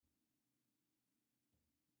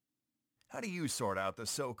How do you sort out the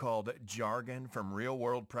so-called jargon from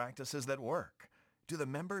real-world practices that work? Do the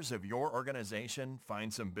members of your organization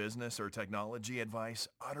find some business or technology advice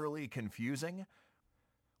utterly confusing?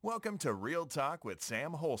 Welcome to Real Talk with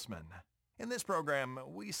Sam Holzman. In this program,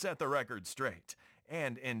 we set the record straight,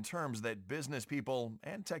 and in terms that business people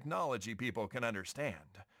and technology people can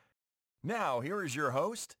understand. Now, here is your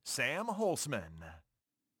host, Sam Holzman.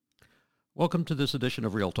 Welcome to this edition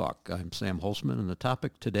of Real Talk. I'm Sam Holzman, and the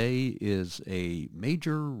topic today is a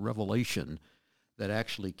major revelation that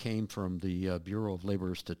actually came from the Bureau of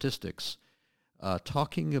Labor Statistics,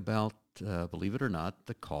 talking about, believe it or not,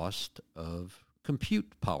 the cost of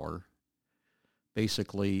compute power,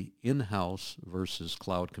 basically in-house versus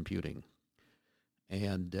cloud computing.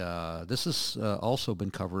 And this has also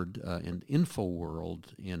been covered in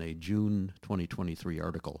InfoWorld in a June 2023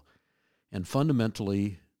 article. And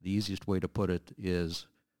fundamentally, the easiest way to put it is,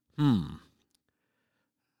 the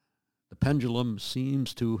pendulum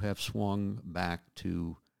seems to have swung back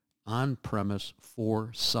to on-premise for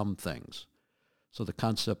some things. So the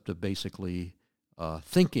concept of basically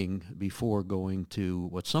thinking before going to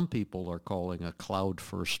what some people are calling a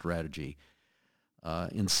cloud-first strategy.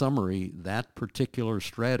 In summary, that particular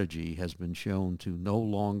strategy has been shown to no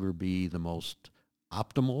longer be the most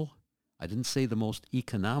optimal. I didn't say the most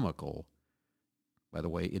economical. By the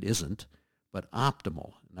way, it isn't, but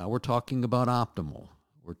optimal. Now we're talking about optimal.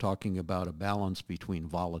 We're talking about a balance between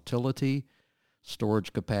volatility,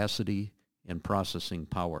 storage capacity, and processing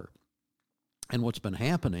power. And what's been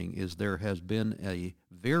happening is there has been a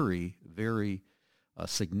very, very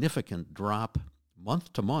significant drop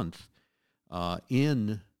month to month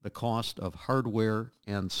in the cost of hardware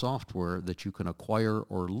and software that you can acquire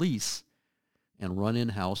or lease and run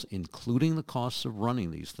in-house, including the costs of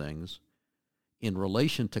running these things, in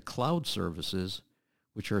relation to cloud services,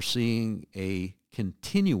 which are seeing a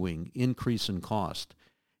continuing increase in cost.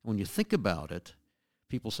 When you think about it,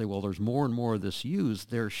 people say, well, there's more and more of this used.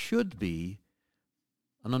 There should be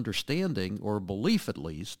an understanding, or a belief at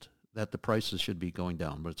least, that the prices should be going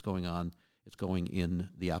down, but it's going in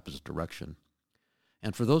the opposite direction.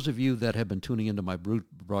 And for those of you that have been tuning into my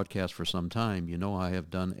broadcast for some time, you know I have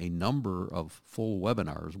done a number of full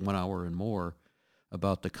webinars, 1 hour and more,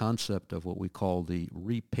 about the concept of what we call the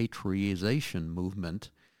repatriation movement,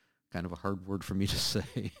 kind of a hard word for me to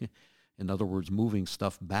say. In other words, moving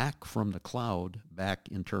stuff back from the cloud back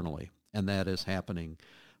internally. And that is happening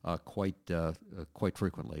quite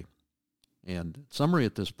frequently. And summary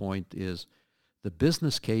at this point is the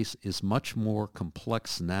business case is much more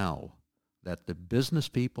complex now that the business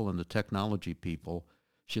people and the technology people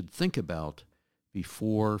should think about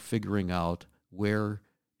before figuring out where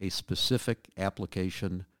a specific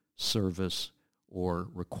application, service, or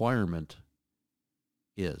requirement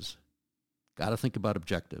is. Got to think about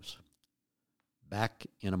objectives. Back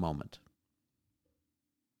in a moment.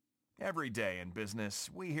 Every day in business,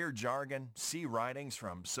 we hear jargon, see writings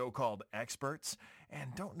from so-called experts,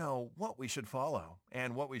 and don't know what we should follow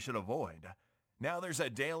and what we should avoid. Now there's a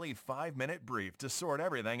daily 5-minute brief to sort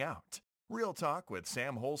everything out. Real Talk with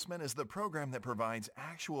Sam Holzman is the program that provides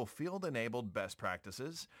actual field-enabled best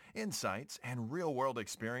practices, insights, and real-world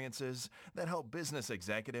experiences that help business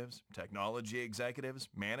executives, technology executives,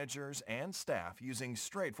 managers, and staff using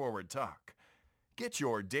straightforward talk. Get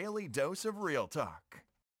your daily dose of Real Talk.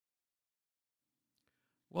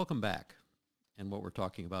 Welcome back. And what we're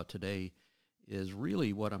talking about today is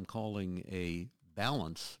really what I'm calling a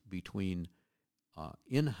balance between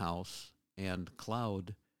in-house and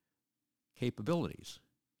cloud capabilities.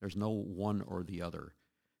 There's no one or the other.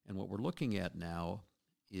 And what we're looking at now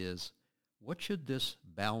is what should this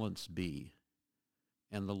balance be?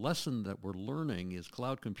 And the lesson that we're learning is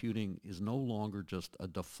cloud computing is no longer just a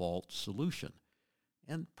default solution,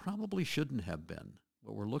 and probably shouldn't have been.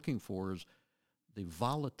 What we're looking for is the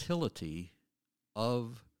volatility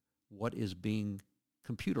of what is being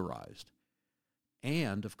computerized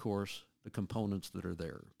and, of course, the components that are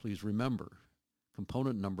there. Please remember,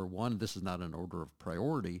 component number one, this is not an order of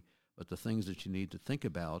priority, but the things that you need to think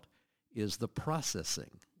about is the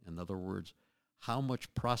processing. In other words, how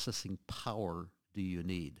much processing power do you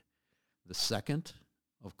need? The second,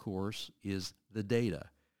 of course, is the data.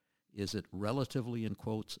 Is it relatively, in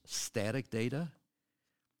quotes, static data?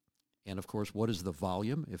 And of course, what is the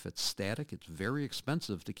volume? If it's static, it's very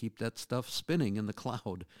expensive to keep that stuff spinning in the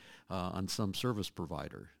cloud on some service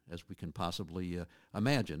provider, as we can possibly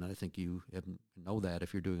imagine. I think you know that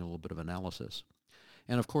if you're doing a little bit of analysis.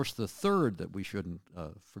 And of course, the third that we shouldn't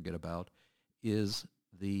forget about is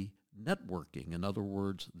the networking. In other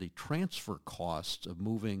words, the transfer costs of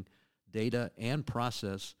moving data and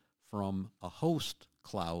process from a host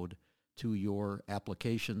cloud to your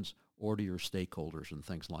applications or to your stakeholders and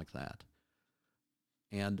things like that.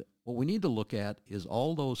 And what we need to look at is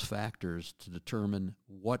all those factors to determine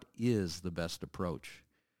what is the best approach.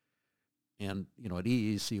 And, at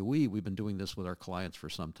EECOE, we've been doing this with our clients for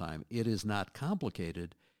some time. It is not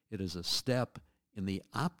complicated. It is a step in the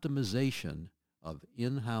optimization of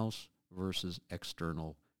in-house versus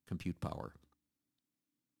external compute power.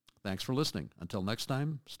 Thanks for listening. Until next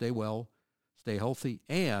time, stay well, stay healthy,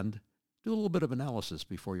 and do a little bit of analysis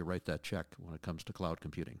before you write that check when it comes to cloud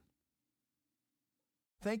computing.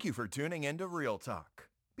 Thank you for tuning in to Real Talk.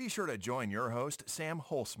 Be sure to join your host, Sam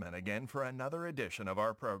Holzman, again for another edition of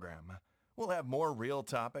our program. We'll have more real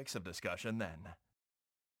topics of discussion then.